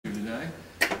today.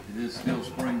 It is still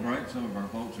spring break. Some of our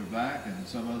folks are back and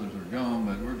some others are gone,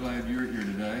 but we're glad you're here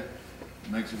today.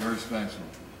 It makes it very special.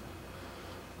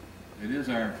 It is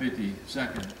our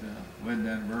 52nd wedding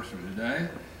anniversary today,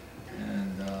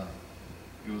 and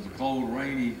it was a cold,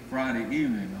 rainy Friday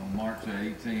evening on March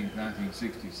 18,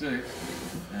 1966,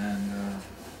 and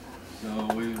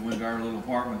so we went to our little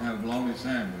apartment and had a bologna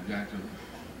sandwich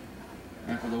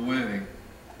after the wedding.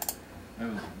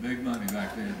 That was big money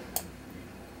back then.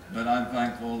 But I'm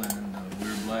thankful, and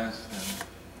we're blessed, and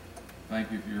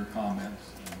thank you for your comments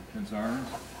and concerns.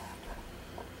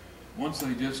 I want to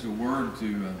say just a word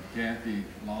to Kathy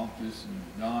Loftus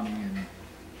and Donnie and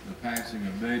the passing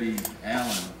of Betty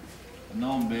Allen. I've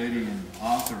known Betty and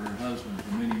Arthur, her husband,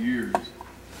 for many years,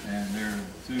 and they're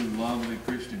two lovely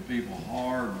Christian people,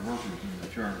 hard workers in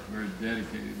the church, very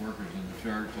dedicated workers in the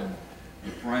church in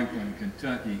the Franklin,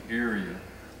 Kentucky area.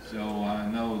 So I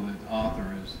know that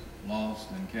Arthur is lost,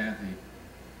 and Kathy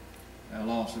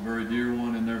lost a very dear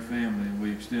one in their family, and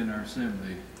we extend our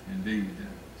sympathy indeed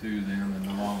to them and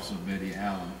the loss of Betty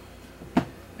Allen.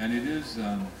 And it is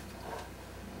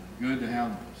good to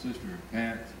have Sister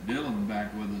Pat Dillon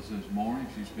back with us this morning.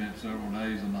 She spent several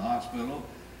days in the hospital,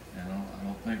 and I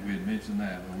don't think we had mentioned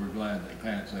that, but we're glad that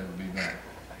Pat's able to be back.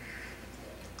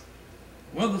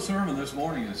 Well, the sermon this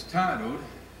morning is titled,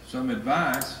 Some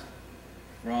Advice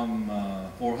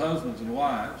for Husbands and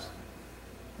Wives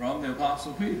from the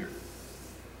Apostle Peter.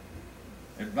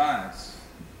 Advice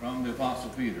from the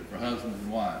Apostle Peter for husbands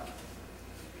and wives.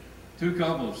 Two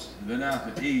couples had been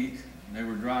out to eat, and they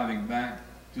were driving back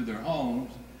to their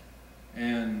homes,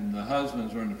 and the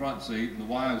husbands were in the front seat, and the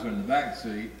wives were in the back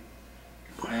seat,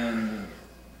 and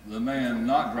the man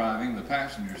not driving, the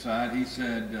passenger side, he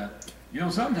said, you know,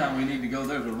 sometime we need to go.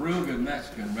 There's a real good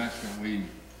Mexican restaurant we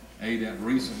ate at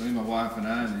recently, my wife and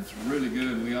I, and it's really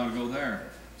good, and we ought to go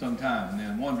there sometime. And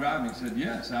then one driving said,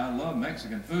 yes, I love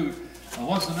Mexican food.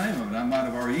 What's the name of it? I might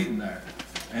have already eaten there.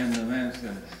 And the man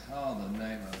said, oh, the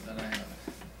name of it.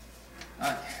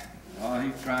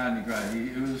 He tried and he cried.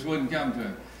 It just wouldn't come to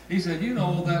him. He said, you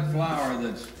know that flower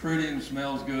that's pretty and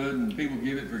smells good and people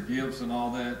give it for gifts and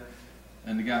all that?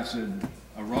 And the guy said,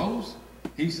 a rose?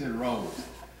 He said, rose.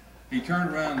 He turned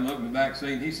around and looked in the back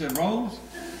seat and he said, Rose?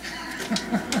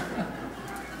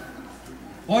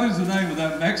 What is the name of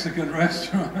that Mexican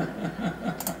restaurant?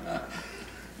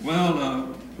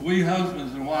 Well, we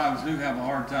husbands and wives do have a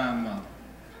hard time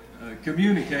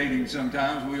communicating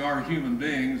sometimes. We are human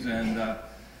beings, and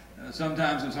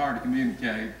sometimes it's hard to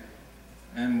communicate.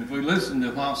 And if we listen to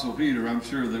Apostle Peter, I'm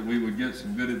sure that we would get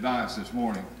some good advice this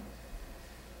morning.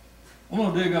 I'm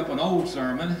going to dig up an old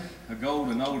sermon, a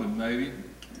golden oldham maybe.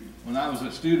 When I was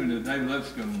a student at David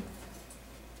Lipscomb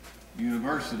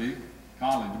University,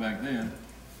 college back then,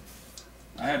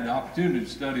 I had the opportunity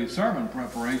to study sermon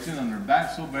preparation under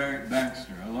Basil Barrett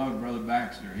Baxter. I loved Brother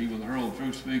Baxter. He was a Herald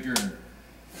Truth speaker and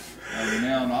a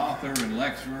renowned author and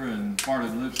lecturer and part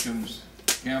of Lipscomb's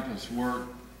campus work.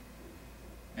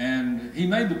 And he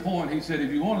made the point, he said,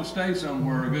 if you want to stay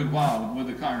somewhere a good while with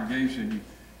the congregation,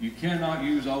 you cannot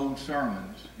use old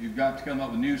sermons. You've got to come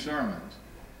up with new sermons.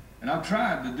 And I've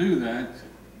tried to do that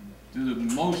to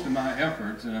the most of my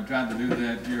efforts, and I've tried to do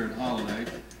that here at Holiday.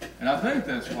 And I think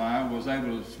that's why I was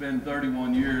able to spend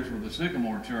 31 years with the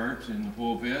Sycamore Church in the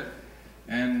pulpit.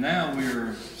 And now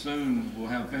we'll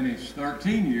have finished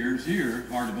 13 years here,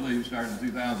 hard to believe, starting in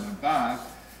 2005.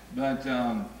 But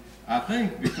I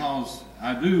think because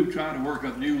I do try to work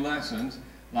up new lessons,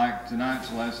 like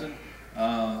tonight's lesson,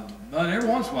 but every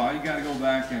once in a while you got to go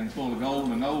back and pull a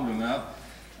golden oldham up.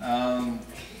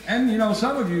 And you know,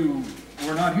 some of you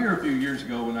were not here a few years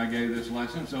ago when I gave this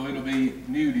lesson, so it'll be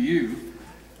new to you.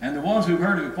 And the ones who've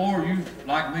heard it before, you,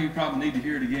 like me, probably need to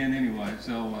hear it again anyway.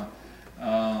 So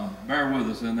bear with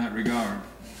us in that regard.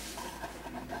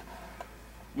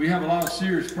 We have a lot of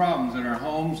serious problems in our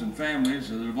homes and families.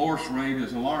 The divorce rate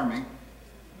is alarming.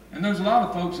 And there's a lot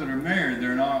of folks that are married.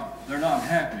 They're not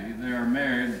happy. They are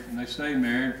married, and they stay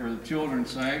married for the children's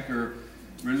sake or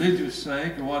religious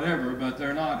sake or whatever, but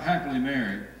they're not happily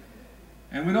married.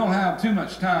 And we don't have too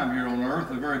much time here on earth,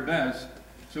 the very best.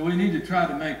 So we need to try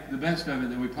to make the best of it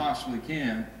that we possibly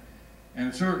can.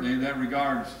 And certainly that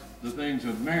regards the things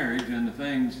of marriage and the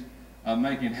things of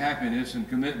making happiness and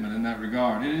commitment in that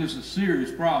regard. It is a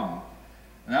serious problem.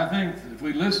 And I think if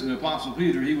we listen to Apostle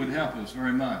Peter, he would help us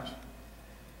very much.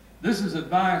 This is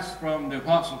advice from the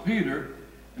Apostle Peter,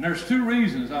 and there's two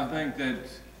reasons I think that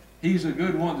he's a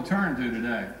good one to turn to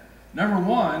today. Number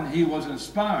one, he was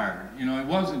inspired. You know, it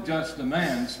wasn't just a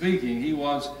man speaking. He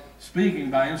was speaking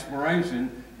by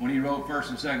inspiration when he wrote 1st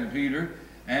and 2nd Peter.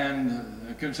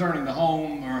 And concerning the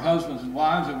home or husbands and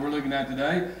wives that we're looking at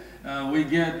today, we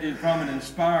get it from an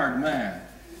inspired man.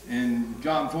 In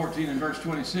John 14 and verse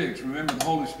 26, remember the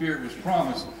Holy Spirit was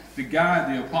promised to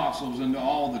guide the apostles into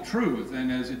all the truth,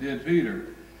 and as it did Peter.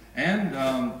 And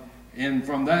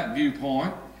from that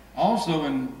viewpoint, also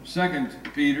in 2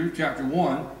 Peter chapter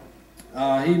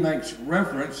 1, he makes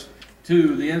reference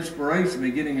to the inspiration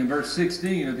beginning in verse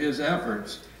 16 of his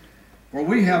efforts. For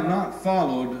we have not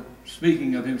followed,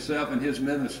 speaking of himself and his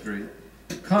ministry,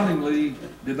 cunningly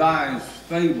devised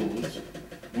fables,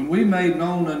 when we made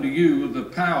known unto you the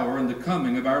power and the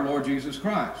coming of our Lord Jesus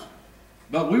Christ.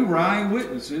 But we were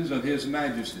eyewitnesses of his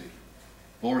majesty.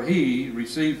 For he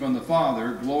received from the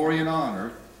Father glory and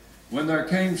honor, when there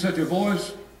came such a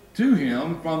voice to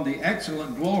him from the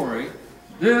excellent glory,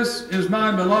 This is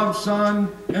my beloved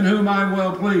Son, in whom I am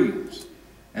well pleased.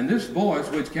 And this voice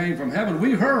which came from heaven,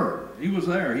 we heard. He was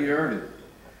there, he heard it,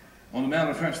 on the Mount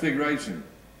of Transfiguration,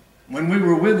 when we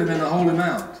were with him in the Holy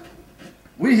Mount.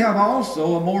 We have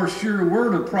also a more sure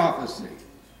word of prophecy,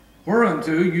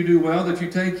 whereunto you do well that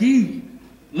you take heed.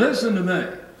 Listen to me.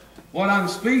 What I'm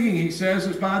speaking, he says,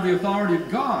 is by the authority of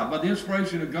God, by the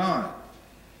inspiration of God.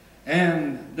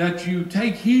 And that you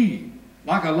take heed,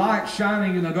 like a light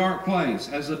shining in a dark place,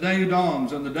 as the day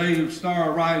dawns and the day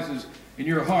star rises in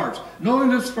your hearts. Knowing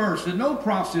this first, that no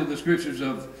prophecy of the Scriptures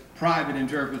of private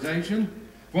interpretation,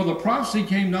 for the prophecy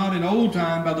came not in old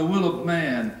time by the will of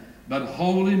man, but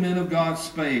holy men of God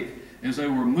spake, as they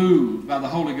were moved by the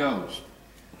Holy Ghost.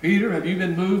 Peter, have you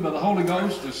been moved by the Holy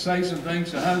Ghost to say some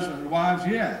things to husbands and wives?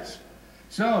 Yes.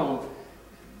 So,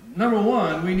 number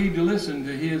one, we need to listen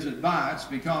to his advice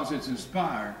because it's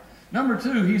inspired. Number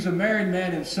two, he's a married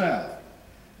man himself.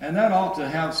 And that ought to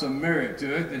have some merit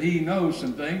to it, that he knows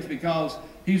some things because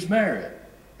he's married.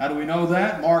 How do we know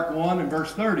that? Mark 1 and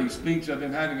verse 30 speaks of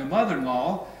him having a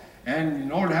mother-in-law. And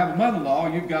in order to have a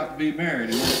mother-in-law, you've got to be married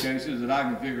in most cases that I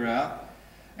can figure out.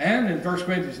 And in 1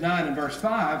 Corinthians 9 and verse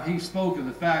 5, he spoke of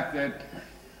the fact that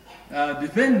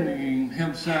defending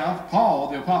himself,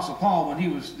 Paul, the Apostle Paul, when he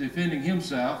was defending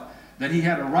himself, that he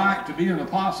had a right to be an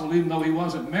apostle even though he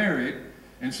wasn't married,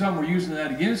 and some were using that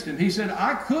against him. He said,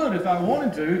 I could if I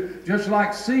wanted to, just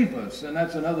like Cephas, and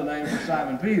that's another name for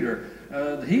Simon Peter.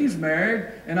 He's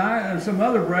married, and I and some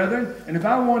other brethren, and if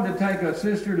I wanted to take a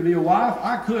sister to be a wife,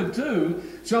 I could too.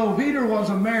 So Peter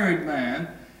was a married man,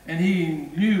 and he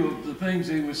knew of the things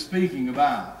he was speaking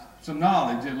about. Some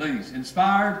knowledge at least.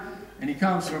 Inspired, and he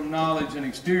comes from knowledge and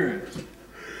experience.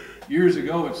 Years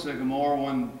ago at Sycamore,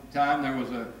 one time there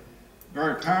was a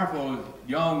very powerful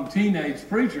young teenage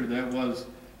preacher that was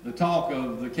the talk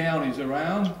of the counties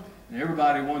around, and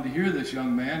everybody wanted to hear this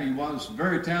young man. He was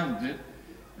very talented,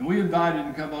 and we invited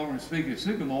him to come over and speak at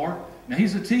Sycamore. Now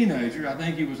he's a teenager. I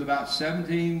think he was about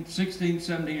 16,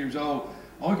 17 years old.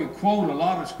 Oh, he could quote a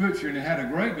lot of scripture, and he had a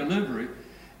great delivery.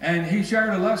 And he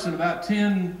shared a lesson about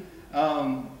 10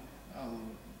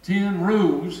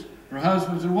 rules for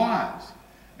husbands and wives.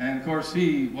 And of course,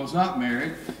 he was not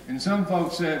married. And some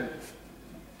folks said,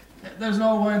 there's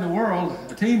no way in the world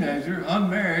a teenager,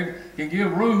 unmarried, can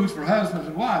give rules for husbands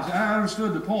and wives. I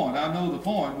understood the point. I know the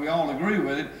point. We all agree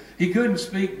with it. He couldn't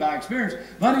speak by experience.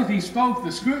 But if he spoke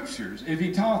the scriptures, if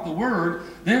he taught the word,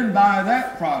 then by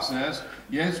that process,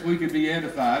 yes, we could be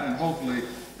edified, and hopefully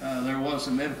there was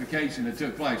some edification that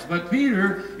took place. But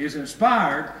Peter is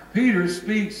inspired. Peter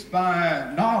speaks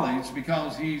by knowledge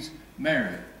because he's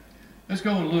married. Let's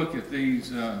go and look at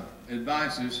these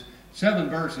advices. 7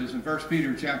 verses in 1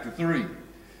 Peter chapter 3.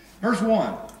 Verse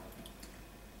 1.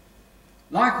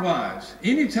 Likewise,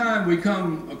 anytime we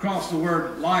come across the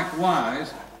word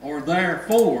likewise or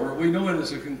therefore, we know it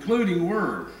as a concluding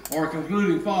word or a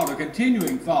concluding thought, a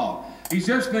continuing thought. He's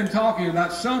just been talking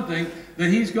about something that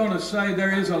he's going to say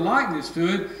there is a likeness to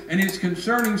it, and it's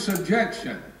concerning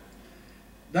subjection.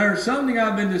 There's something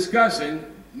I've been discussing.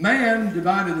 Man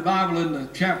divided the Bible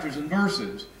into chapters and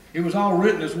verses. It was all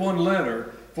written as one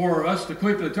letter. For us to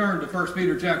quickly turn to 1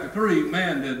 Peter chapter 3,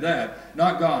 man did that,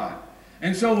 not God.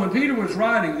 And so when Peter was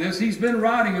writing this, he's been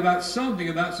writing about something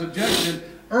about subjection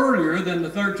earlier than the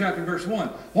 3rd chapter, verse 1.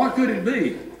 What could it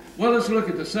be? Well, let's look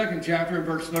at the 2nd chapter in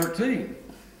verse 13.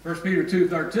 1 Peter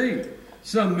 2:13.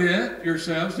 Submit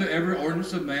yourselves to every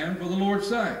ordinance of man for the Lord's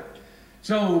sake.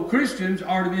 So Christians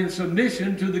are to be in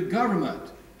submission to the government,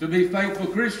 to be faithful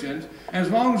Christians. As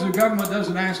long as the government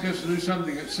doesn't ask us to do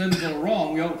something that's sinful or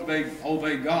wrong, we ought to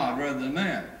obey God rather than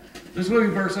man. Let's look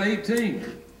at verse 18.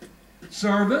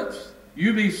 Servants,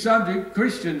 you be subject,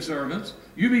 Christian servants,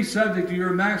 you be subject to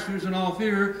your masters in all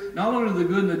fear, not only to the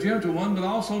good and the gentle one, but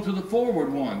also to the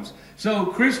forward ones. So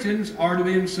Christians are to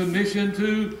be in submission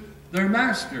to their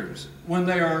masters when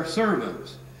they are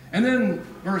servants. And then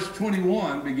verse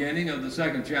 21, beginning of the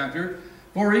 2nd chapter,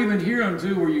 For even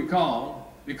hereunto were you called,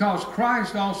 because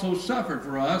Christ also suffered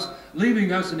for us,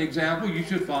 leaving us an example you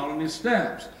should follow in his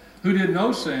steps, who did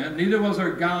no sin, neither was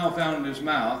there guile found in his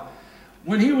mouth.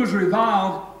 When he was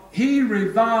reviled, he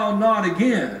reviled not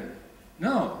again.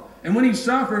 No. And when he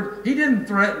suffered, he didn't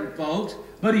threaten folks,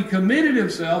 but he committed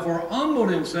himself or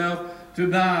humbled himself to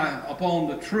die upon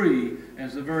the tree,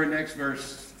 as the very next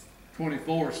verse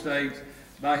 24 states,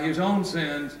 by his own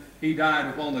sins he died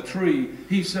upon the tree.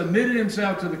 He submitted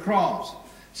himself to the cross.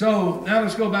 So now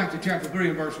let's go back to chapter 3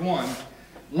 and verse 1.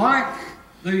 Like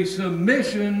the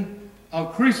submission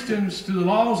of Christians to the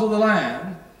laws of the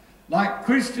land, like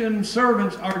Christian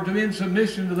servants are to be in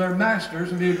submission to their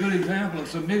masters and be a good example of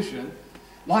submission,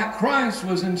 like Christ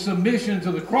was in submission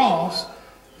to the cross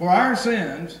for our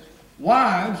sins,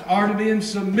 wives are to be in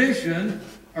submission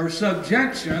or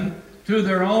subjection to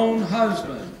their own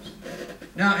husbands.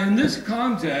 Now, in this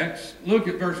context, look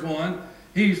at verse 1.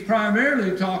 He's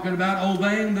primarily talking about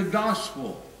obeying the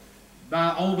gospel.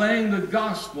 By obeying the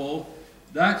gospel,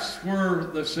 that's where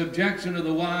the subjection of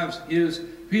the wives is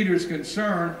Peter's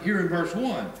concern here in verse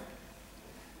 1.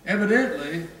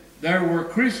 Evidently, there were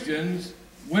Christians,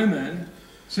 women,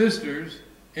 sisters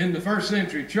in the first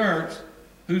century church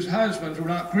whose husbands were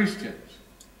not Christians,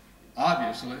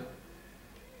 obviously.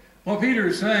 What Peter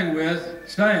is saying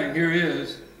here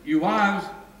is, you wives,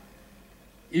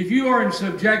 if you are in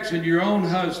subjection to your own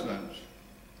husbands,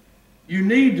 you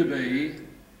need to be,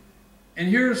 and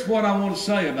here's what I want to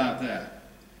say about that.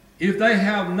 If they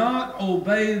have not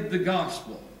obeyed the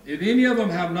gospel, if any of them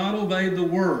have not obeyed the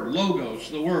word, logos,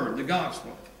 the word, the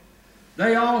gospel,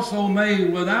 they also may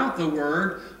without the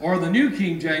word, or the New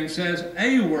King James says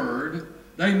a word,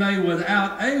 they may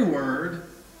without a word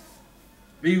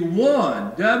be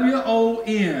won,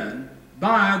 W-O-N,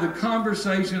 by the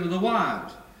conversation of the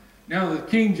wives. Now the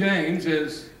King James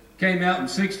came out in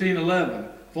 1611,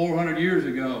 400 years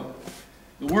ago.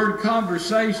 The word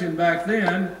conversation back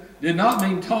then did not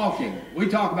mean talking. We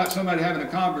talk about somebody having a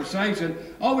conversation.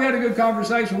 Oh, we had a good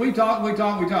conversation. We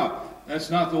talked. That's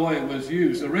not the way it was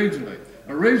used originally.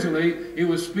 Originally, it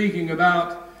was speaking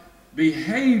about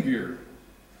behavior.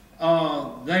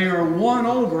 They are won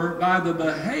over by the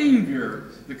behavior,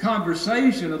 the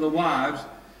conversation of the wives,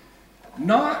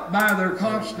 not by their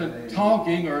constant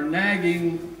talking or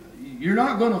nagging. You're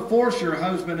not going to force your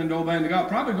husband into obeying God.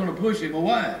 Probably going to push him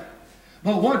away.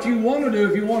 But what you want to do,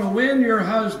 if you want to win your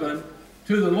husband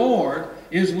to the Lord,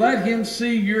 is let him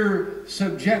see your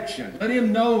subjection. Let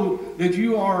him know that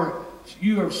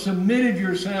you have submitted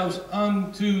yourselves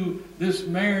unto this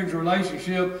marriage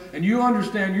relationship, and you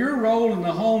understand your role in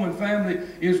the home and family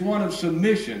is one of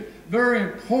submission. Very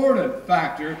important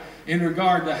factor in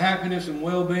regard to happiness and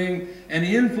well-being, and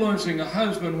influencing a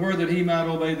husband where that he might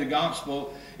obey the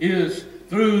gospel is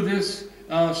through this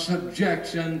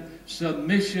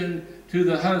submission to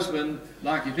the husband,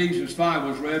 like Ephesians 5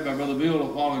 was read by Brother Bill a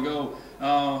while ago.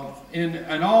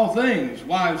 In all things,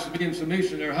 wives to be in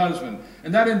submission to their husband.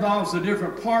 And that involves the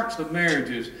different parts of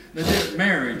marriage,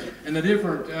 and the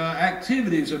different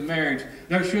activities of marriage.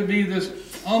 There should be this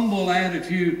humble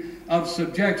attitude of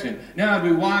subjection. Now,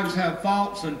 do wives have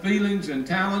faults and feelings and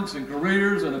talents and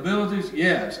careers and abilities?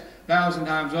 Yes, 1,000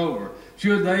 times over.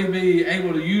 Should they be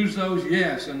able to use those?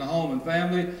 Yes, in the home and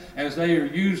family, as they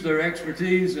use their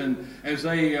expertise and as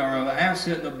they are an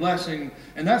asset and a blessing.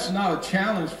 And that's not a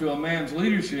challenge to a man's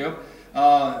leadership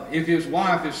if his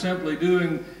wife is simply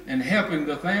doing and helping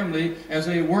the family as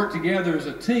they work together as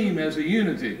a team, as a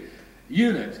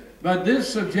unit. But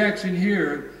this subjection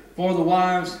here for the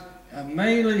wives,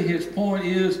 mainly his point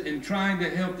is in trying to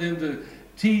help them to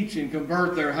teach and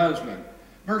convert their husband.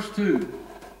 Verse 2.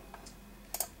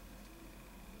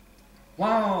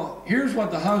 While here's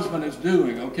what the husband is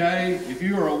doing, okay? If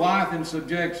you are a wife in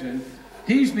subjection,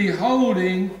 he's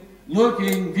beholding,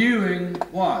 looking, viewing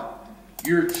what?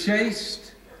 Your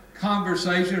chaste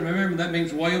conversation. Remember, that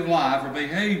means way of life or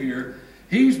behavior.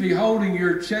 He's beholding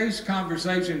your chaste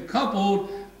conversation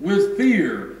coupled with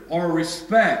fear or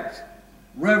respect,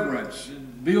 reverence.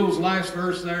 Bill's last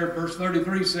verse there, verse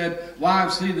 33, said,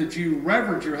 wives, see that you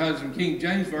reverence your husband, King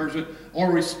James Version,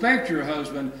 or respect your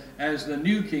husband as the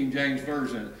New King James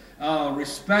Version.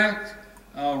 Respect,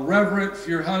 reverence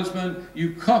your husband.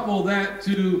 You couple that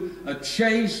to a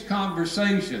chaste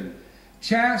conversation.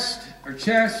 Chaste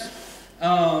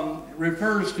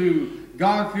refers to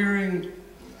God-fearing,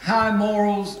 high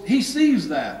morals. He sees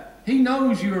that. He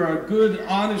knows you're a good,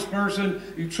 honest person.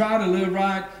 You try to live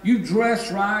right. You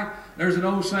dress right. There's an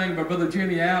old saying by Brother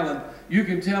Jimmy Allen, you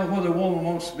can tell whether a woman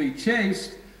wants to be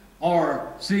chaste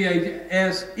or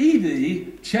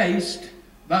C-H-S-E-D, chaste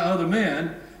by other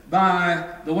men,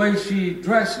 by the way she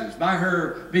dresses, by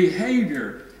her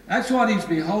behavior. That's what he's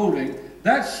beholding.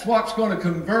 That's what's going to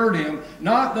convert him.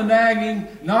 Not the nagging,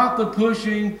 not the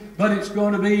pushing, but it's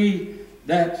going to be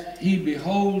that he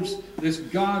beholds this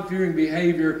God-fearing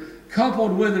behavior,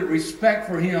 coupled with it respect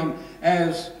for him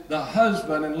as the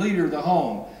husband and leader of the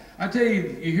home. I tell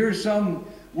you, you hear some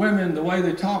women, the way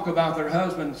they talk about their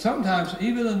husband, sometimes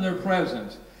even in their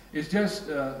presence, it's just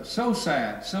so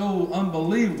sad, so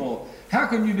unbelievable. How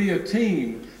can you be a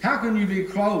team? How can you be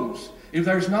close if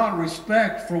there's not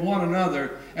respect for one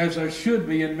another as there should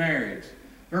be in marriage?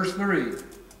 Verse 3,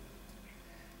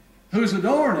 whose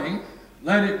adorning,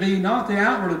 let it be not the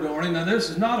outward adorning. Now this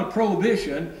is not a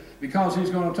prohibition, because he's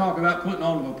going to talk about putting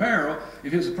on apparel.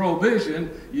 If it's a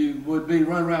prohibition, you would be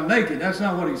running around naked. That's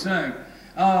not what he's saying.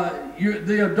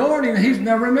 The adorning,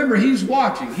 now remember, he's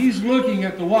watching. He's looking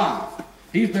at the wife.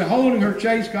 He's beholding her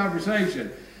chaste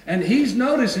conversation. And he's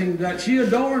noticing that she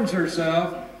adorns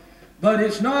herself, but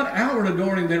it's not outward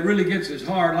adorning that really gets his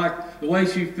heart, like the way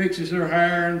she fixes her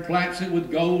hair and plaits it with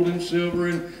gold and silver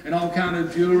and all kind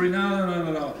of jewelry.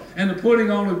 No. And the putting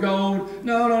on of gold,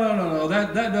 no.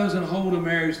 That doesn't hold a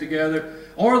marriage together.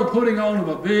 Or the putting on of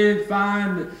a big,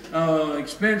 fine,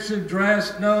 expensive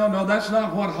dress. No, that's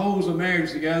not what holds a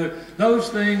marriage together. Those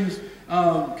things,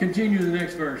 continue the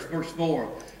next verse, verse 4.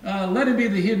 Let him be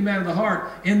the hidden man of the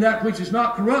heart in that which is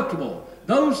not corruptible.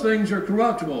 Those things are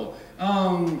corruptible.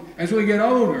 As we get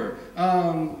older,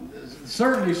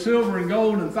 certainly silver and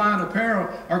gold and fine apparel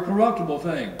are corruptible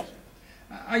things.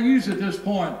 I use at this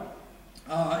point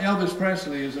Elvis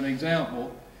Presley as an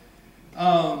example.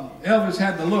 Elvis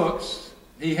had the looks,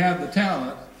 he had the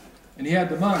talent, and he had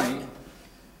the money,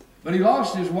 but he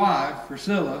lost his wife,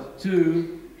 Priscilla,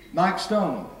 to Mike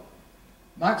Stone.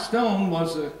 Mike Stone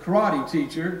was a karate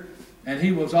teacher, and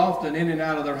he was often in and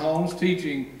out of their homes,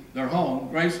 teaching their home,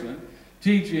 Graceland,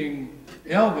 teaching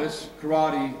Elvis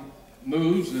karate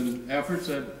moves and efforts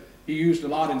that he used a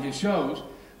lot in his shows.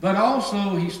 But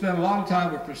also he spent a lot of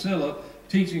time with Priscilla,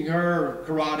 teaching her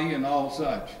karate and all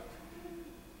such.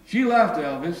 She left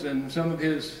Elvis and some of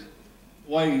his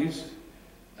ways.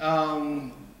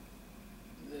 Hard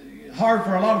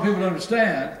for a lot of people to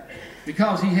understand,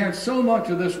 because he had so much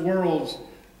of this world's,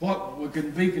 what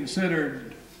could be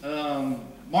considered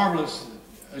marvelous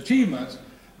achievements,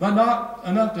 but not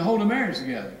enough to hold a marriage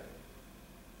together.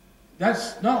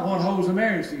 That's not what holds a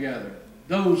marriage together,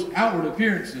 those outward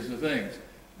appearances of things.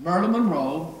 Marilyn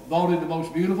Monroe, voted the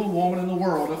most beautiful woman in the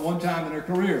world at one time in her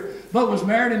career, but was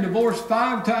married and divorced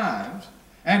 5 times,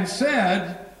 and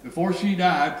said, before she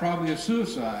died, probably a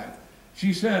suicide,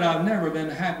 she said, I've never been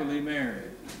happily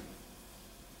married.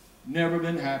 Never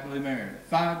been happily married.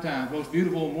 5 times, most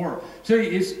beautiful in the world. See,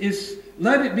 it's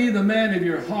let it be the man of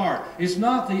your heart. It's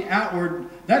not the outward,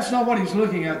 that's not what he's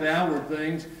looking at, the outward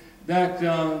things, that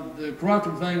the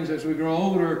corruptive things as we grow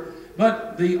older,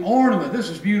 but the ornament. This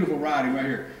is beautiful writing right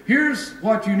here. Here's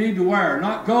what you need to wear.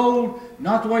 Not gold,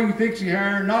 not the way you fix your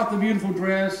hair, not the beautiful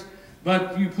dress,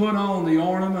 but you put on the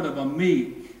ornament of a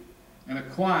meek and a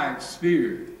quiet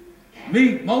spirit.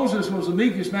 Meek, Moses was the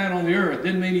meekest man on the earth.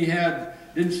 Didn't mean he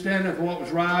didn't stand up for what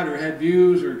was right or had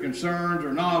views or concerns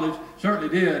or knowledge. Certainly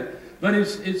did. But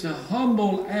it's a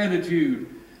humble attitude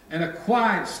and a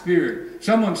quiet spirit.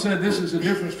 Someone said this is the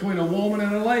difference between a woman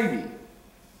and a lady.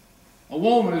 A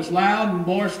woman is loud and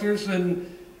boisterous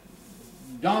and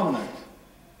dominant.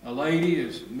 A lady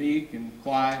is meek and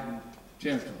quiet and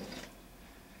gentle.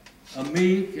 A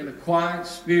meek and a quiet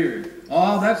spirit.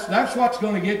 Oh, that's what's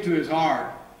going to get to his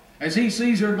heart. As he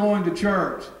sees her going to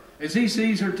church, as he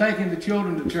sees her taking the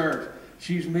children to church,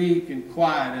 she's meek and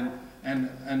quiet,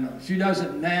 and she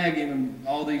doesn't nag him and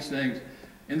all these things.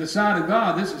 In the sight of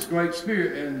God, this is great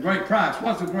spirit and great price.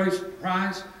 What's the great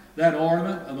price? That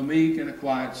ornament of a meek and a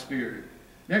quiet spirit.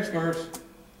 Next verse.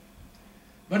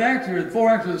 But after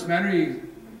this manner,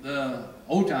 the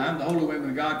old time, the holy women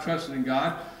of God trusted in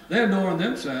God. They adorned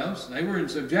themselves. They were in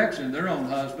subjection to their own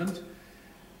husbands.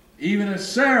 Even as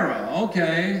Sarah,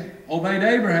 obeyed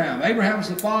Abraham. Abraham was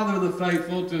the father of the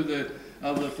faithful,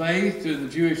 of the faith, to the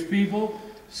Jewish people.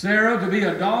 Sarah, to be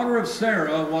a daughter of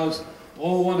Sarah was,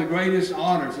 one of the greatest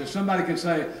honors. If somebody could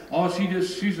say,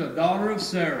 she's a daughter of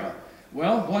Sarah.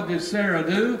 Well, what did Sarah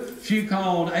do? She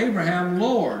called Abraham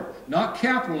Lord, not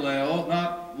capital L,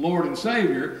 not Lord and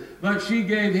Savior, but she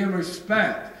gave him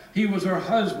respect. He was her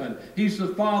husband. He's the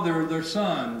father of their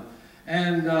son.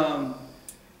 And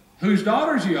whose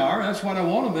daughters you are, that's what I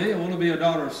want to be. I want to be a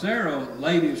daughter of Sarah,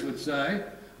 ladies would say.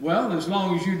 Well, as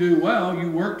long as you do well, you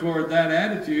work toward that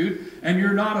attitude, and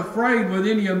you're not afraid with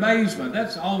any amazement.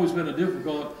 That's always been a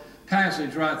difficult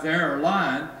passage right there, or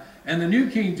line. And the New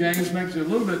King James makes it a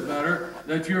little bit better.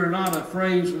 that you're not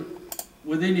afraid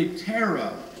with any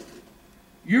terror.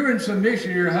 You're in submission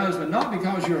to your husband not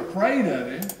because you're afraid of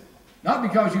him, not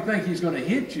because you think he's going to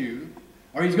hit you,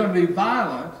 or he's going to be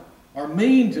violent or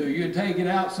mean to you and take it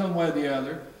out some way or the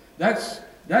other. That's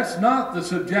not the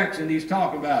subjection he's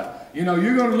talking about. You know,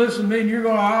 you're going to listen to me and you're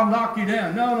going to, I'll knock you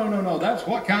down. No. That's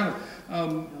what kind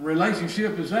of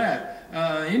relationship is that?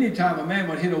 Anytime a man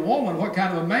would hit a woman, what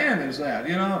kind of a man is that?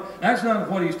 You know, that's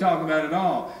not what he's talking about at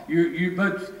all.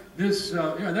 But this,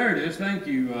 yeah, there it is. Thank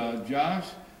you, Josh.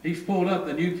 He's pulled up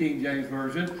the New King James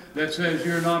Version that says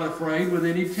you're not afraid with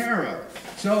any terror.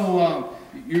 So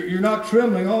you're not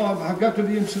trembling, oh, I've got to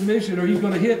be in submission or he's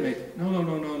going to hit me.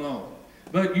 No.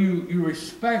 But you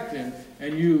respect him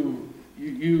and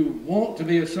you want to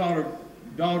be a sort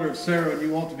of daughter of Sarah and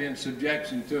you want to be in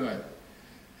subjection to him.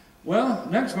 Well,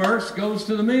 next verse goes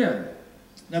to the men.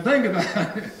 Now think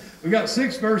about it. We got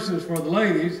 6 verses for the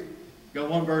ladies, got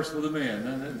 1 verse for the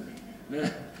men.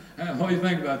 What do you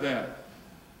think about that?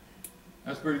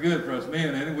 That's pretty good for us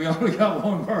men, ain't it? We only got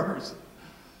 1 verse.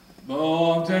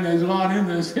 Oh, I'm telling you, there's a lot in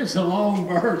this. It's a long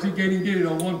verse. You can't even get it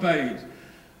on 1 page.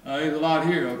 There's a lot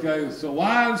here, okay? So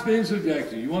wives, be in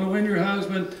subjection. You want to win your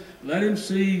husband, let him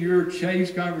see your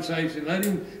chaste conversation. Let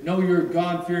him know you're a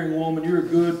God-fearing woman. You're a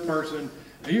good person.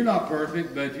 Now, you're not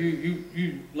perfect, but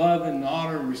you love and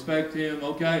honor and respect him,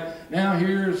 okay? Now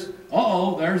here's,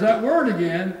 there's that word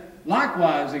again.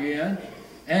 Likewise again.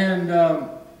 And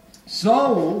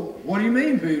so, what do you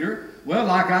mean, Peter? Well,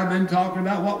 like I've been talking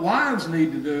about what wives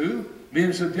need to do, be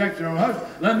in subjection to their husband.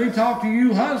 Let me talk to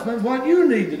you, husbands, what you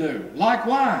need to do.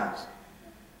 Likewise,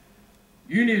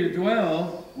 you need to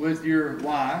dwell with your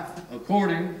wife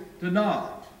according to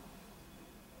knowledge.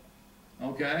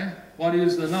 Okay? What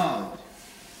is the knowledge?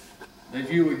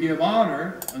 That you would give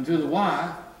honor unto the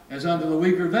wife as unto the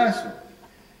weaker vessel.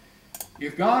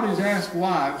 If God has asked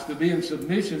wives to be in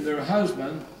submission to their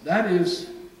husband, that is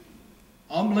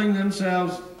humbling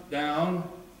themselves down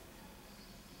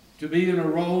to be in a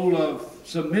role of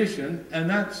submission, and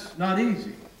that's not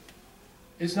easy.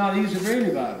 It's not easy for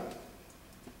anybody.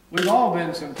 We've all been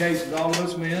in some cases, all of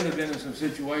us men have been in some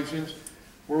situations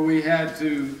where we had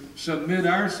to submit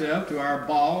ourselves to our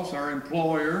boss, our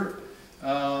employer,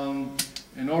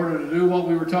 in order to do what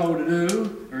we were told to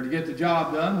do, or to get the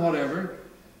job done, whatever.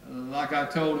 Like I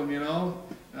told him, you know,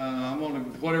 I'm going to,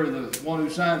 whatever the one who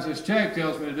signs this check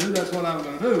tells me to do, that's what I'm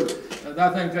going to do.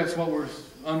 I think that's what we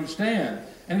understand.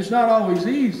 And it's not always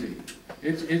easy.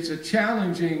 It's a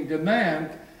challenging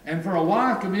demand. And for a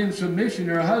wife to be in submission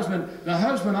to her husband, the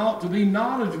husband ought to be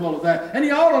knowledgeable of that. And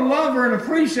he ought to love her and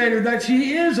appreciate her that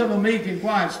she is of a meek and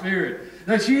quiet spirit.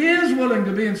 That she is willing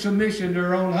to be in submission to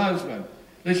her own husband.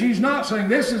 That she's not saying,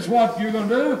 this is what you're going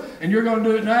to do, and you're going to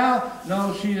do it now.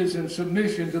 No, she is in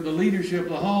submission to the leadership of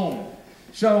the home.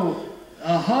 So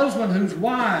a husband who's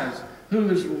wise, who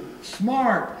is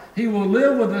smart, he will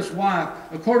live with this wife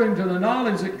according to the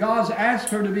knowledge that God's asked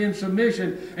her to be in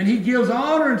submission, and he gives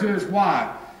honor to his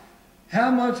wife. How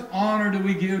much honor do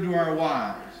we give to our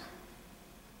wives?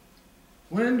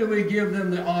 When do we give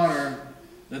them the honor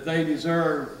that they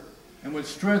deserve and would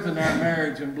strengthen our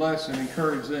marriage and bless and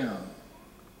encourage them?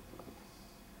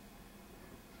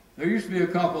 There used to be a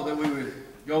couple that we would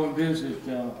go and visit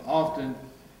often.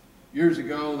 Years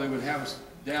ago, they would have us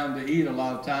down to eat a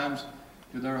lot of times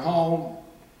to their home.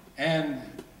 And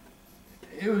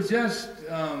it was just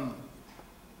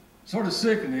sort of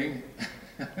sickening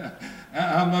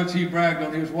how much he bragged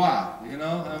on his wife, you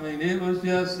know. I mean, it was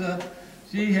just,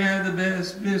 she had the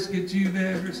best biscuits you've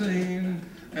ever seen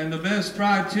and the best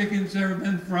fried chicken's ever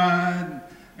been fried.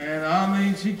 And I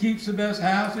mean, she keeps the best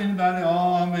house anybody.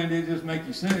 Oh, I mean, it just make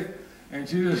you sick. And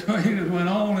he just went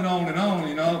on and on and on,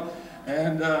 you know.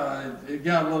 And it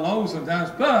got a little old sometimes.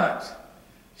 But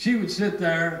she would sit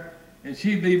there and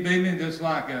she'd be beaming just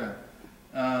like a,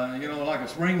 you know, like a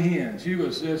spring hen. She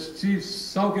was just, she's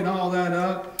soaking all that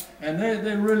up. And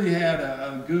they really had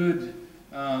a good,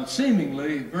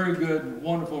 seemingly very good,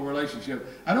 wonderful relationship.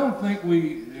 I don't think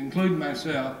we, including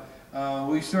myself,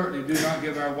 we certainly do not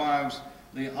give our wives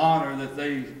the honor that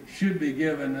they should be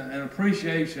given and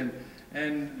appreciation.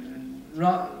 And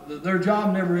their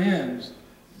job never ends.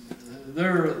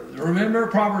 Remember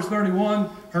Proverbs 31,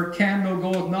 her candle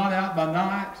goeth not out by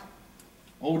night.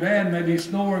 Old Dad may be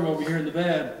snoring over here in the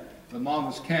bed, but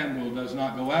Mama's candle does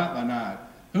not go out by night.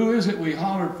 Who is it we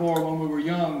hollered for when we were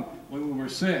young, when we were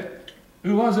sick?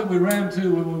 Who was it we ran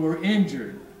to when we were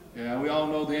injured? Yeah, we all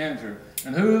know the answer.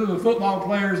 And who do the football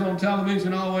players on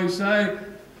television always say?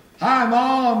 Hi,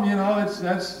 Mom. You know,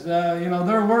 you know,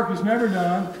 their work is never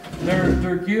done.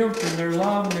 Their gift and their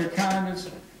love and their kindness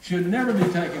should never be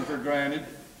taken for granted.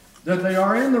 that they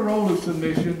are in the role of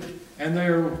submission, and they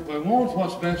want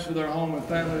what's best for their home and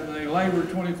family, and they labor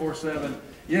 24/7.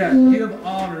 Yes, give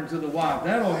honor to the wife.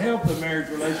 That'll help the marriage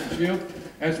relationship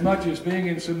as much as being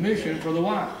in submission for the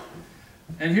wife.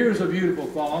 And here's a beautiful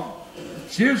thought.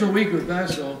 She's a weaker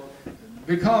vessel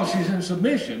because she's in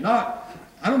submission. I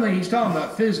don't think he's talking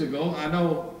about physical. I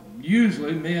know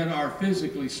usually men are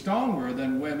physically stronger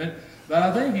than women, but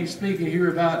I think he's speaking here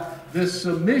about this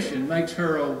submission makes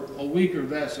her a weaker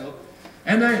vessel.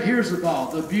 And then here's the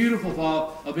thought, the beautiful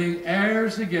thought of being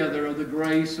heirs together of the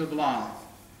grace of life.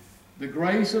 The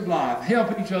grace of life.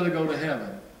 Help each other go to heaven.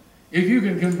 If you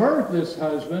can convert this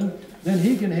husband, then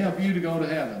he can help you to go to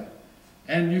heaven.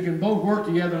 And you can both work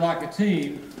together like a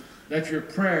team, that your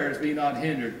prayers be not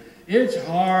hindered. It's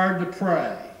hard to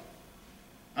pray.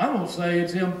 I don't say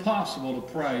it's impossible to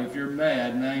pray if you're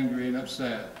mad and angry and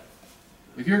upset.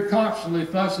 If you're constantly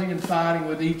fussing and fighting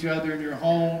with each other in your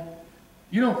home,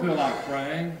 you don't feel like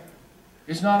praying.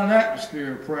 It's not an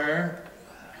atmosphere of prayer.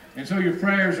 And so your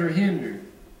prayers are hindered.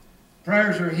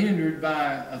 Prayers are hindered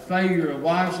by a failure of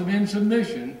wives to be in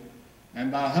submission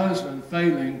and by husbands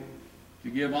failing to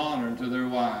give honor to their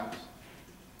wives.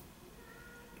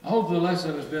 I hope the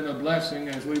lesson has been a blessing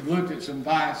as we've looked at some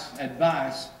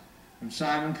advice from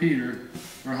Simon Peter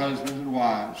for husbands and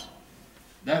wives,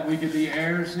 that we could be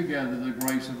heirs together of the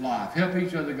grace of life. Help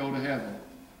each other go to heaven.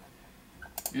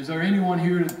 Is there anyone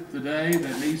here today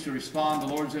that needs to respond to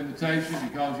the Lord's invitation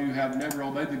because you have never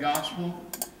obeyed the gospel?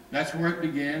 That's where it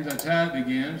begins. That's how it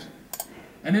begins.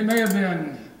 And it may have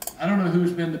been, I don't know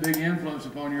who's been the big influence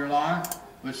upon your life,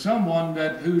 but someone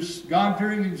whose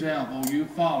God-fearing example you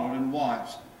followed and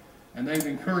watched, and they've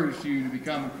encouraged you to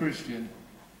become a Christian.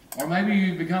 Or maybe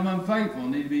you've become unfaithful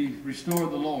and need to be restored to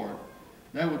the Lord.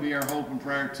 That would be our hope and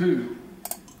prayer too,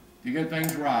 to get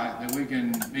things right, that we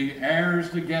can be heirs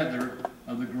together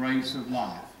of the grace of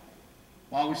life.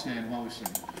 While we stand, while we sing.